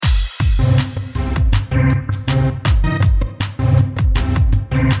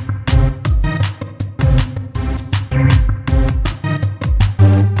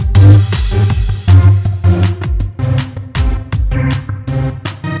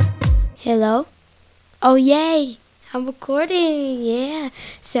Hello? Oh, yay! I'm recording, yeah.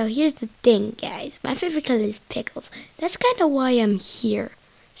 So here's the thing, guys. My favorite color is pickles. That's kind of why I'm here.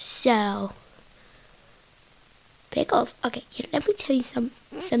 So, pickles. Okay, here, let me tell you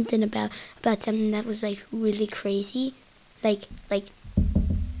something about something that was like really crazy, like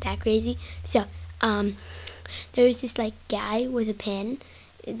that crazy. So, there was this like guy with a pen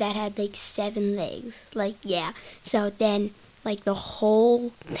that had like 7 legs. Like, yeah. So then, like, the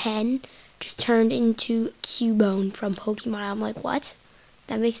whole pen just turned into Cubone from Pokemon. I'm like, what?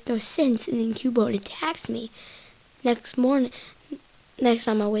 That makes no sense. And then Cubone attacks me. Next time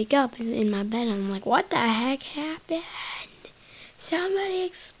I wake up is in my bed, and I'm like, what the heck happened? Somebody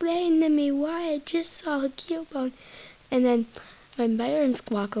explain to me why I just saw a Cubone. And then my parents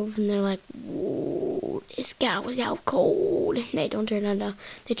walk over and they're like, whoa, this guy was out cold. They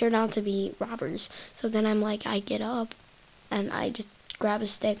turn out to be robbers. So then I get up and I just grab a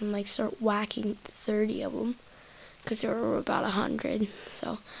stick and like start whacking 30 of them because there were about 100.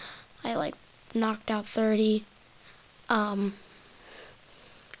 So I like knocked out 30. I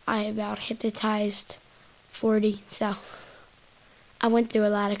about hypnotized 40. So I went through a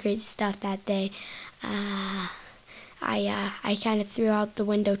lot of crazy stuff that day. I kind of threw out the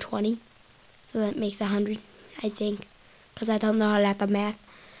window 20, so that makes 100, I think, because I don't know how to do the math.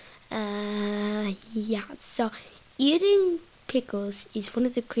 Yeah, so eating pickles is one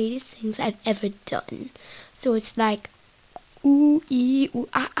of the greatest things I've ever done. So it's like, ooh, ee, ooh,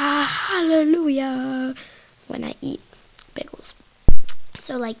 hallelujah, when I eat pickles.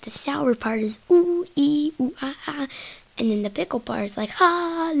 So like the sour part is ooh, ee, ooh, and then the pickle part is like,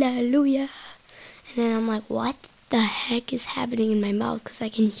 hallelujah. And then I'm like, what the heck is happening in my mouth? Because I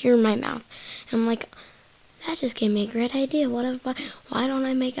can hear my mouth. And I'm like, that just gave me a great idea. Why don't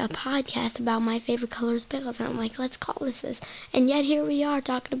I make a podcast about my favorite colors, pickles? And I'm like, let's call this. And yet here we are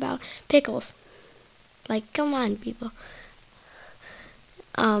talking about pickles. Like, come on, people.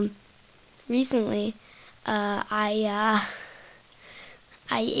 Recently, I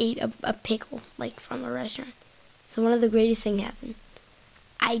ate a pickle, like, from a restaurant. So one of the greatest things happened.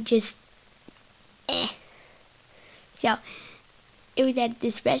 I just, So, it was at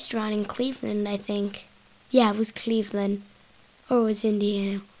this restaurant in Cleveland, I think. Yeah, it was Cleveland. Or it was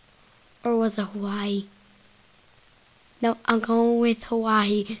Indiana. Or was it Hawaii? No, I'm going with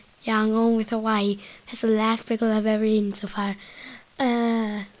Hawaii. Yeah, I'm going with Hawaii. That's the last pickle I've ever eaten so far.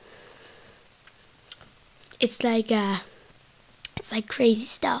 It's like crazy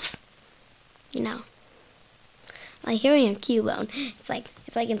stuff. You know. Like hearing a Cubone, it's like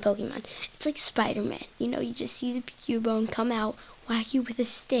in Pokemon. It's like Spider-Man. You know, you just see the Cubone come out, whack you with a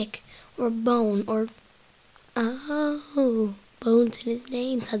stick or a bone or bones in his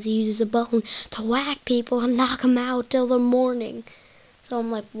name because he uses a bone to whack people and knock them out till the morning. So I'm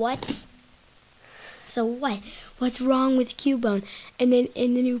like, what? So what? What's wrong with Cubone? And then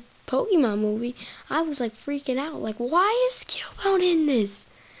in the new Pokemon movie, I was like freaking out. Like, why is Cubone in this?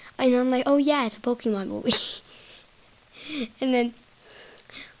 And I'm like, oh yeah, it's a Pokemon movie. And then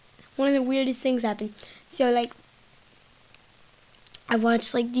one of the weirdest things happened. So like I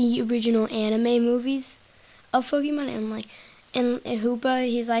watched like the original anime movies of Pokemon, and I'm like, and Hoopa,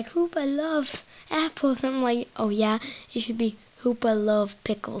 he's like, Hoopa love apples. And I'm like, oh yeah, it should be Hoopa love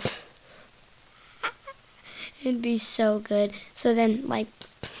pickles. It'd be so good. So then like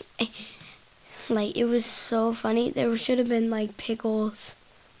it was so funny. There should have been like pickles,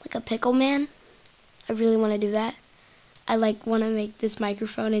 like a pickle man. I really want to do that. I like want to make this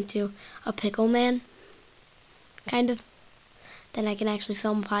microphone into a pickle man, kind of. Then I can actually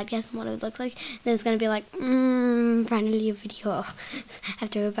film a podcast and what it looks like. Then it's going to be like, finally a video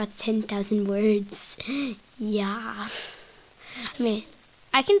after about 10,000 words. Yeah. I mean,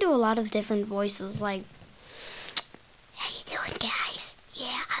 I can do a lot of different voices, like, how you doing, guys?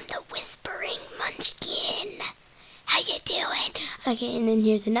 Yeah, I'm the Whispering Munchkin. How you doing? Okay, and then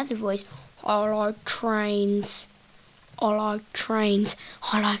here's another voice. I like trains. I like trains.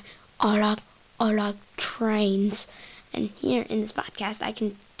 I like trains. And here in this podcast, I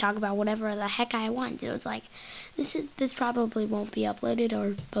can talk about whatever the heck I want. So it's like, this probably won't be uploaded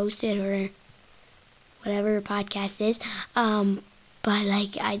or posted or whatever podcast is. But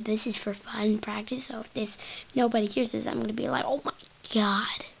like, this is for fun practice. So if nobody hears this, I'm gonna be like, oh my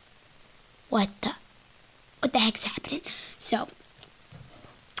god, what the heck's happening? So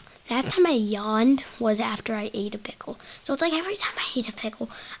last time I yawned was after I ate a pickle. So it's like every time I eat a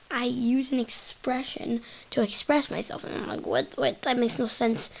pickle, I use an expression to express myself. And I'm like, what? That makes no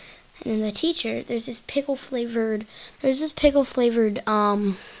sense. And then the teacher, there's this pickle flavored, I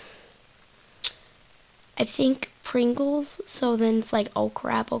think Pringles, so then it's like, oh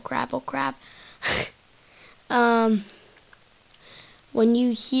crap, oh crap, oh crap. um, when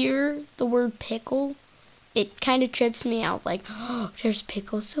you hear the word pickle, it kind of trips me out, like, oh, there's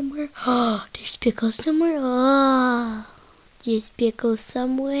pickles somewhere, oh, there's pickles somewhere, oh, there's pickles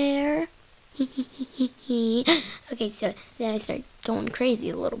somewhere. Okay, so then I start going crazy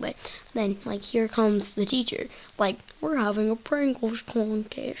a little bit. Then, like, here comes the teacher. Like, we're having a Pringles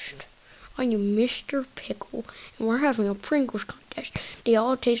contest. I'm Mr. Pickle, and we're having a Pringles contest. They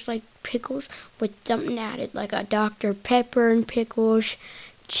all taste like pickles with something added, like a Dr. Pepper and pickles,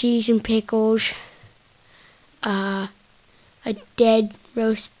 cheese and pickles, a dead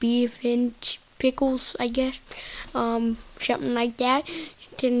roast beef and pickles, I guess, something like that.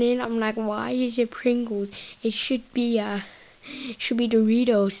 And then I'm like, why is it Pringles? It should be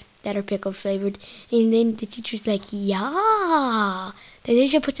Doritos that are pickle flavored. And then the teacher's like, yeah, then they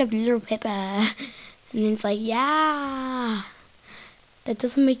should put some little pepper. And then it's like, yeah, that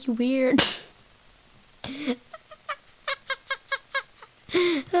doesn't make you weird.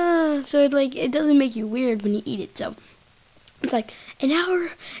 So like, it doesn't make you weird when you eat it. So it's like an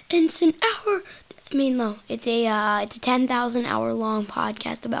hour, and it's an hour. I mean, no, it's a 10,000 hour long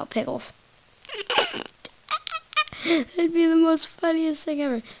podcast about pickles. That'd be the most funniest thing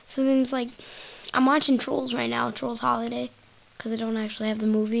ever. So then it's like, I'm watching Trolls right now, Trolls Holiday, because I don't actually have the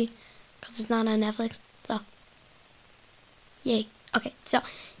movie, because it's not on Netflix. So, yay. Okay, so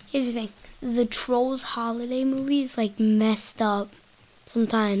here's the thing: the Trolls Holiday movie is like messed up.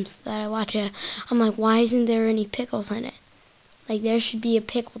 Sometimes that I watch it, I'm like, why isn't there any pickles in it? Like, there should be a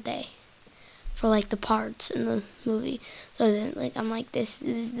pickle day for like the parts in the movie. So then, like, I'm like,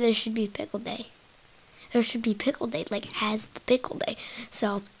 there should be pickle day. There should be pickle day, like, as the pickle day.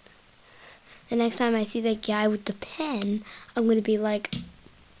 So the next time I see that guy with the pen, I'm gonna be like,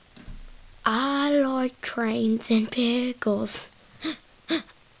 I like trains and pickles.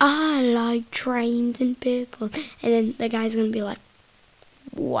 I like trains and pickles. And then the guy's gonna be like,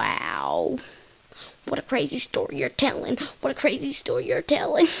 wow, what a crazy story you're telling. What a crazy story you're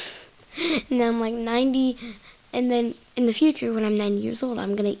telling. And then I'm like 90, and then in the future, when I'm 90 years old,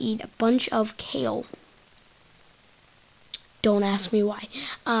 I'm going to eat a bunch of kale. Don't ask me why.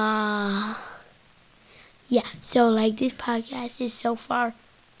 Yeah, so like this podcast is so far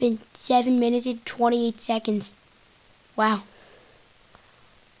been 7 minutes and 28 seconds. Wow.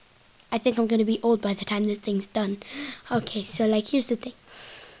 I think I'm going to be old by the time this thing's done. Okay, so like here's the thing.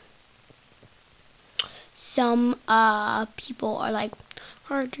 Some people are like,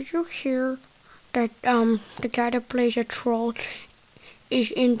 oh, did you hear that the guy that plays a troll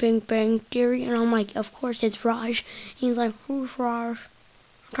is in Big Bang Theory? And I'm like, of course it's Raj. And he's like, who's Raj?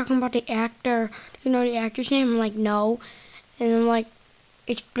 I'm talking about the actor. Do you know the actor's name? I'm like, no. And I'm like,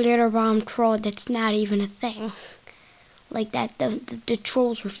 it's Glitter Bomb Troll. That's not even a thing. Like that, the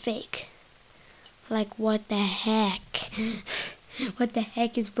trolls were fake. Like, what the heck? What the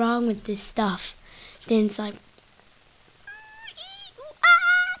heck is wrong with this stuff? Then it's like,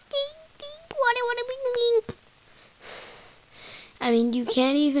 I mean, you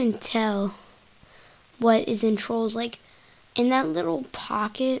can't even tell what is in Trolls. Like, in that little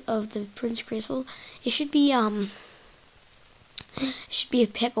pocket of the Prince Crystal, it should be a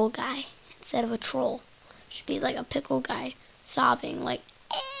pickle guy instead of a troll. It should be like a pickle guy sobbing, like,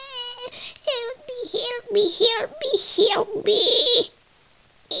 help me, help me, help me, help me.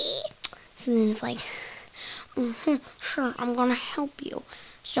 So then it's like, sure, I'm gonna help you.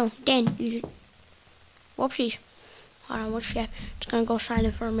 So then you, whoopsies. Hold on, one sec. It's gonna go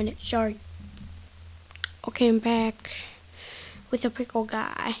silent for a minute. Sorry. Okay, I'm back with a pickle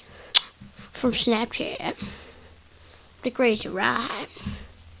guy from Snapchat. The crazy ride.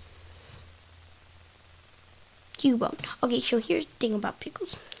 Cubone. Okay, so here's the thing about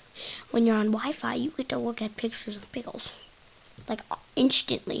pickles. When you're on Wi-Fi, you get to look at pictures of pickles. Like,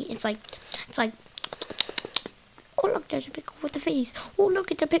 instantly. It's like, oh, look, there's a pickle with a face. Oh,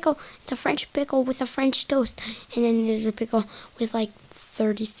 look, it's a pickle. It's a French pickle with a French toast. And then there's a pickle with, like,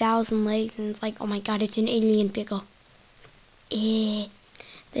 30,000 legs. And it's like, oh, my God, it's an alien pickle.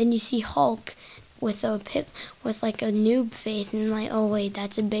 Then you see Hulk with with, like, a noob face. And, like, oh, wait,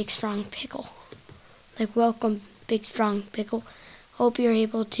 that's a big, strong pickle. Like, welcome, big, strong pickle. Hope you're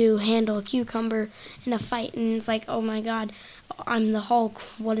able to handle a cucumber in a fight. And it's like, oh, my God, I'm the Hulk.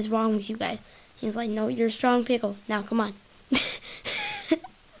 What is wrong with you guys? He's like, no, you're a strong pickle. Now, come on.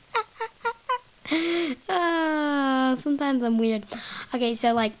 Sometimes I'm weird. Okay,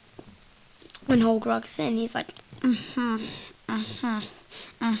 so, like, when Hulk walks in, he's like,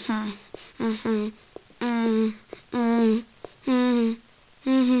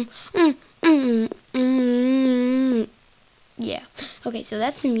 Yeah. Okay, so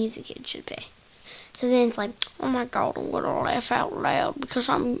that's the music it should be. So then it's like, oh my god, I'm gonna laugh out loud because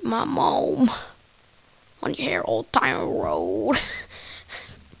I'm my mom. When you hear Old Town Road.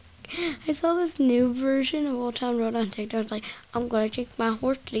 I saw this new version of Old Town Road on TikTok. It's like, I'm gonna take my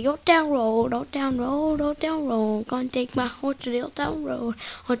horse to the Old Town Road, Old Town Road, Old Town Road. Gonna take my horse to the Old Town Road,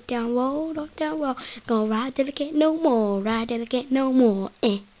 Old Town Road, Old Town Road. Gonna ride till I can't no more, ride till I can't no more.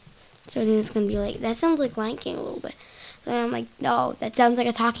 So then it's gonna be like, that sounds like Lion King a little bit. So then I'm like, no, that sounds like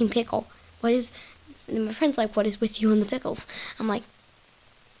a talking pickle. What is? And then my friend's like, what is with you and the pickles? I'm like,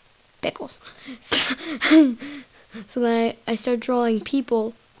 pickles. So then I start drawing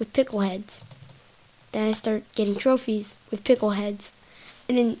people with pickle heads. Then I start getting trophies with pickle heads.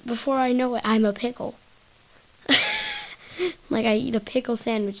 And then before I know it, I'm a pickle. Like I eat a pickle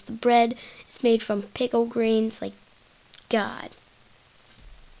sandwich. The bread is made from pickle grains. Like, God.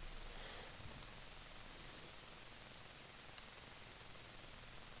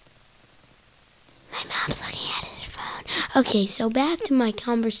 My mom's looking at her phone. Okay, so back to my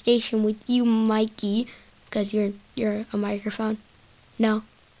conversation with you, Mikey. Because you're a microphone. No?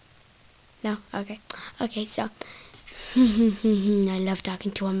 No? Okay. Okay, so I love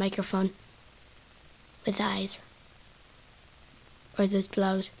talking to a microphone with eyes. Or those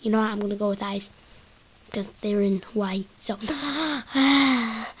blows. You know what? I'm going to go with eyes. Because they're in Hawaii. So.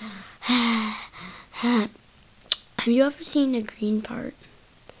 Have you ever seen a green part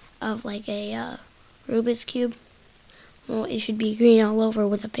of like a Rubik's Cube? Well, it should be green all over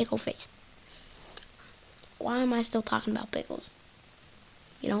with a pickle face. Why am I still talking about pickles?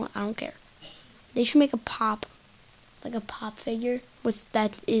 You know what? I don't care. They should make a pop, like a pop figure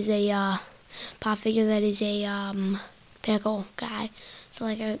that is a pickle guy. So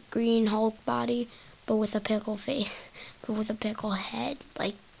like a green Hulk body, but with a pickle face, but with a pickle head.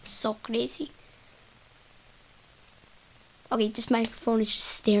 Like, so crazy. Okay, this microphone is just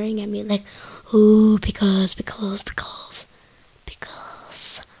staring at me like, ooh, pickles, pickles, pickles,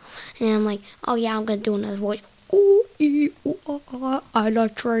 pickles. And I'm like, oh yeah, I'm gonna do another voice. Ooh, ee, ooh, ah, I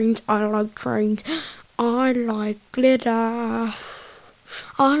like trains, I like trains, I like glitter.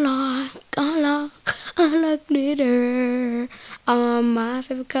 I like glitter. My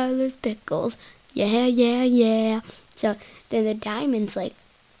favorite color is pickles. Yeah, yeah, yeah. So then the diamond's like,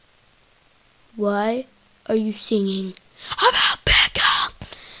 what are you singing about pickles?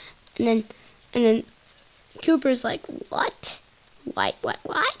 And then Cooper's like, what? What?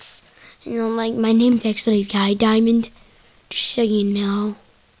 And I'm like, my name's actually Guy Diamond, just so you know.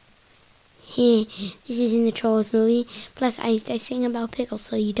 This is in the Trolls movie. Plus, I sing about pickles,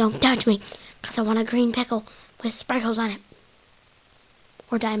 so you don't touch me. Because I want a green pickle with sprinkles on it.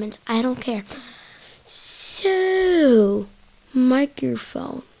 Or diamonds. I don't care. So,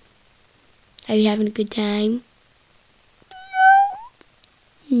 microphone. Are you having a good time?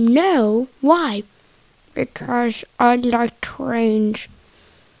 No. Why? Because I like trains.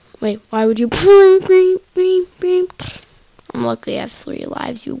 Wait, why would you? I'm lucky I have 3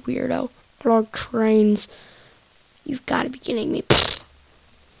 lives, you weirdo. I like trains. You've got to be kidding me.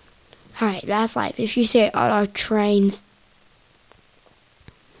 Alright, last life. If you say I like trains.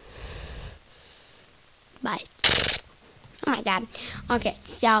 Bye. Oh my god. Okay,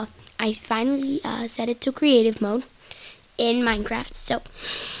 so I finally set it to creative mode in Minecraft. So,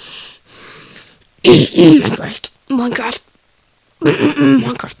 Minecraft.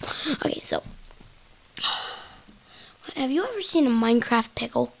 Okay, so have you ever seen a Minecraft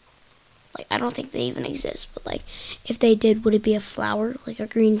pickle? Like, I don't think they even exist, but like, if they did, would it be a flower, like a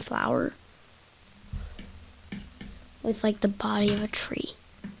green flower with like the body of a tree?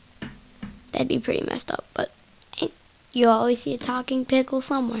 That'd be pretty messed up, but you always see a talking pickle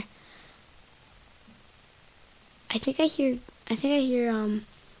somewhere. I think I hear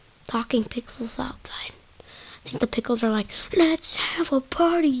talking pixels outside. I think the pickles are like, let's have a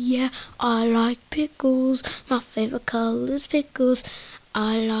party, yeah. I like pickles. My favorite color is pickles.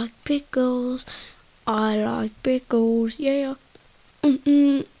 I like pickles. I like pickles, yeah.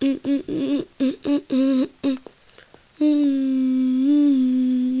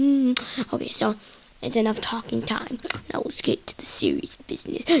 Okay, so it's enough talking time. Now let's get to the serious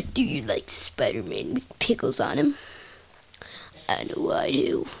business. Do you like Spider-Man with pickles on him? I know I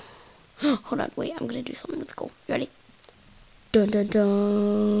do. Hold on, wait, I'm gonna do something really cool. You ready? Dun dun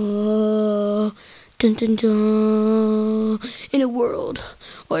dun. Dun dun dun. In a world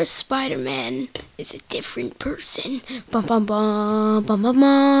where Spider-Man is a different person. Bum bum bum bum bum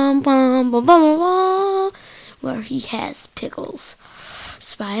bum bum bum bum bum. Where he has pickles.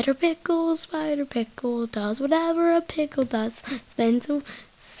 Spider pickle does whatever a pickle does. Spends a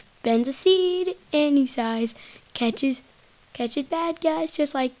seed any size, catches Catches bad guys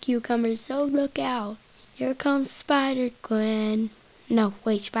just like cucumbers, so look out. Here comes Spider-Gwen. No,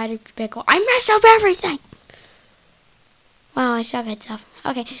 wait, Spider-Pickle. I messed up everything! Wow, I suck at stuff.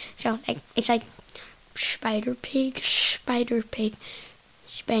 Okay, so it's like Spider-Pig, Spider-Pig.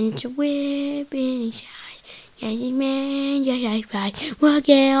 Spends a whip in his eyes. Yes, man, yes, I walk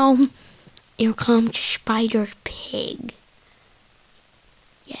out. Here comes Spider-Pig.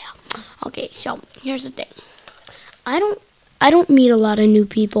 Yeah. Okay, so here's the thing. I don't meet a lot of new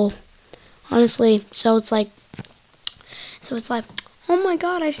people, honestly. So it's like, oh my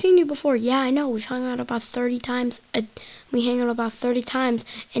God, I've seen you before. Yeah, I know. We've hung out about 30 times. We hang out about 30 times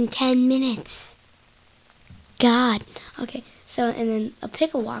in 10 minutes. God. Okay. So and then a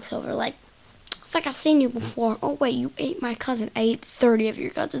pickle walks over like, it's like I've seen you before. Oh wait, you ate my cousin. I ate 30 of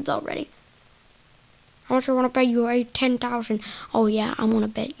your cousins already. How much I want to bet you? I ate 10,000. Oh yeah, I want to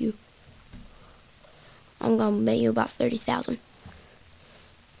bet you. I'm gonna bet you about 30,000.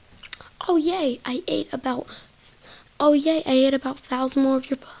 Oh yay! I ate about 1,000 more of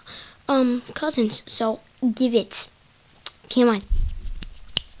your cousins. So give it. Come on.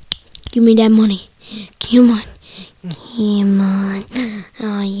 Give me that money. Come on. Come on.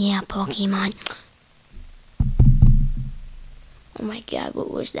 Oh yeah, Pokemon. Oh my God,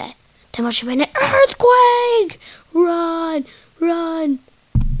 what was that? That must have been an earthquake! Run! Run!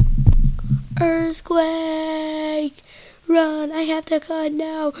 Earthquake! Run! I have to cut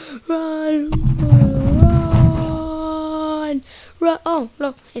now! Run! Run! Run! Oh,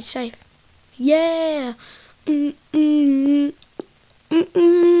 look, it's safe. Yeah!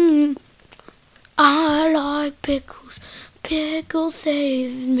 I like pickles. Pickles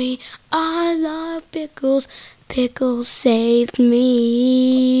saved me. I like pickles. Pickles saved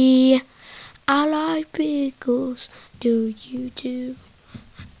me. I like pickles. Do you too?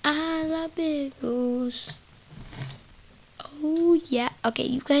 I love pickles. Oh yeah. Okay,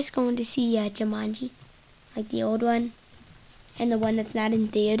 you guys going to see Jumanji, like the old one, and the one that's not in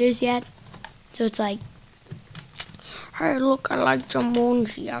theaters yet. So it's like, hey, look, I like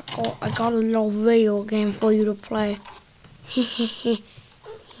Jumanji. I got a little video game for you to play.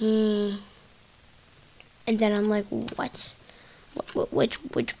 And then I'm like, what? Which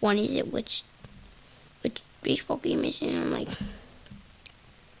one is it? Which baseball game is it? And I'm like,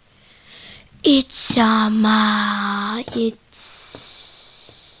 it's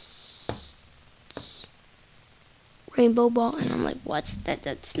Rainbow Ball, and I'm like, what's that?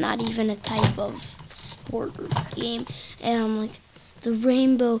 That's not even a type of sport or game. And I'm like, the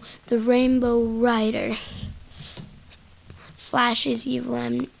Rainbow Rider, Flash's evil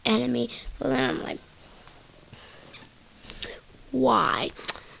enemy. So then I'm like, why?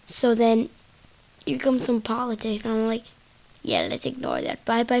 So then here comes some politics, and I'm like, yeah, let's ignore that.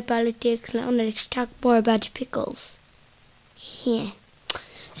 Bye bye politics. Now let's talk more about pickles. Yeah.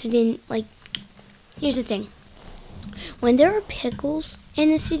 So then, like, here's the thing. When there are pickles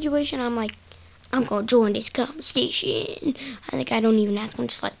in this situation, I'm like, I'm gonna join this conversation. I don't even ask. I'm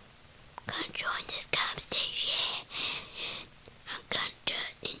just like, gonna join this conversation. I'm gonna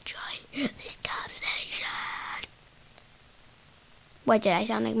enjoy this conversation. What, did I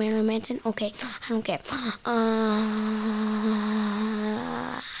sound like Marilyn Manson? Okay, I don't care.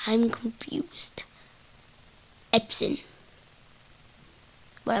 I'm confused. Epson.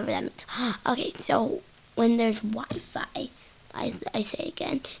 Whatever that means. Okay, so when there's Wi-Fi, I say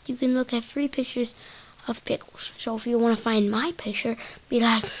again, you can look at free pictures of pickles. So if you want to find my picture, be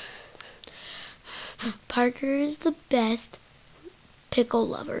like, Parker is the best pickle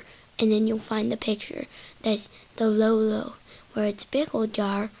lover. And then you'll find the picture that's the logo where it's a pickle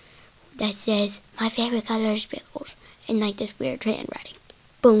jar that says, my favorite color is pickles, in like this weird handwriting.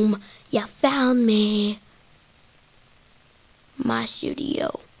 Boom, you found me. My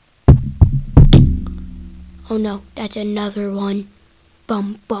studio. Oh no, that's another one.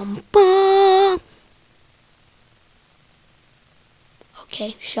 Bum, bum, bum.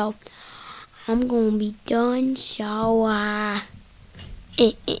 Okay, so I'm gonna be done, so,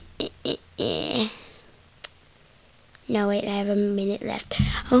 No, wait, I have a minute left.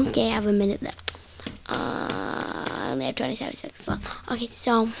 Okay, I have a minute left. I only have 27 seconds left. Okay,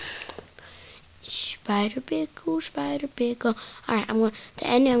 so, Spider Pickle, Spider Pickle. Alright, to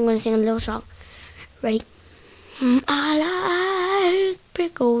end it, I'm gonna sing a little song. Ready? I like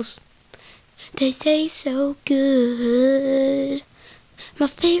pickles. They taste so good. My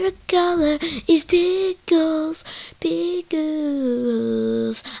favorite color is pickles,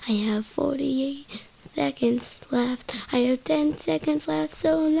 pickles. I have 48 seconds left. I have 10 seconds left,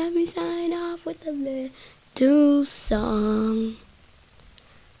 so let me sign off with a little song.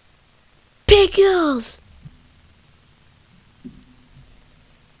 Pickles!